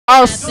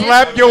I'll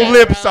slap your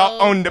lips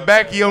on the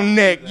back of your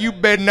neck. You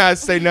better not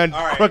say nothing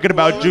crooked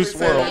about Juice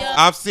WRLD.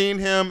 I've seen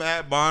him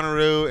at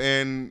Bonnaroo,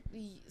 and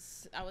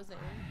I was there.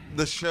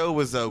 the show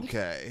was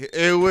okay.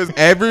 It was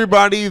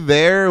everybody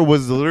there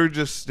was literally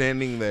just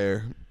standing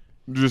there,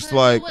 just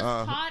like. It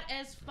was hot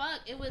as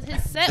fuck. It was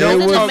his set. Don't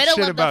was in talk the middle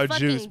shit of about the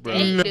Juice, fucking bro.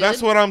 day, dude.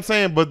 That's what I'm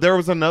saying. But there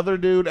was another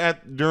dude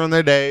during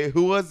the day.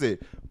 Who was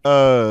it?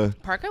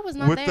 Parker was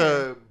not with there.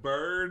 the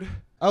bird.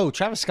 Oh,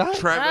 Travis Scott?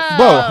 Travis.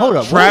 Bro, hold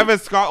up.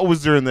 Travis Scott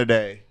was during the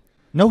day.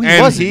 No, he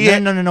And wasn't. he-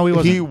 No, he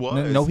wasn't. he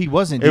was. No, he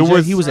wasn't. It DJ,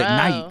 was- he was at Bro.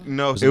 night.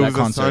 No, Was it in that was a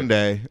concert.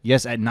 Sunday.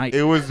 Yes, at night.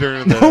 It was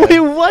during the No, day. it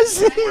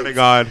wasn't. Swear to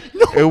God,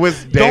 it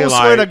was daylight. Don't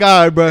swear to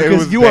God, bro, It because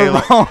was you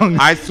daylight. are wrong.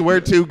 I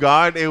swear to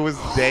God, it was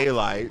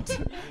daylight.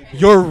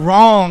 You're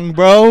wrong,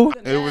 bro.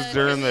 It was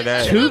during the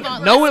day. Move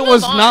on. No, Let's it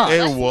was move on. not.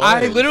 It Let's- was.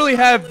 I literally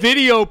have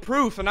video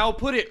proof, and I'll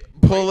put it.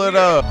 Pull it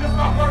up. This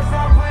my first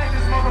time playing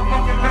this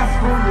motherfucking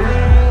festival,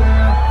 yeah.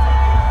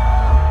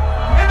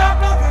 And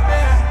I'm nothing,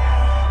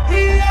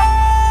 man.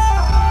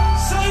 Yeah.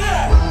 Say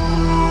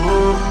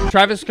that.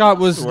 Travis Scott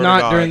was Swear to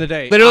not God. during the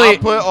day. I'll Literally,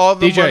 put all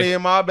the DJ. money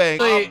in my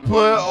bank. I'll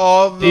put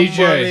all the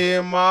DJ. money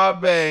in my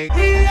bank.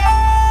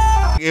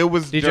 Yeah. It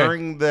was DJ.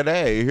 during the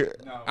day.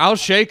 I'll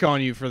shake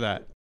on you for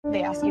that.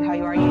 They ask you how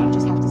you are, you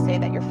just have to say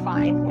that you're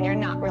fine when you're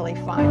not really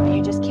fine, but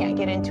you just can't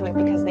get into it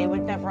because they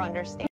would never understand.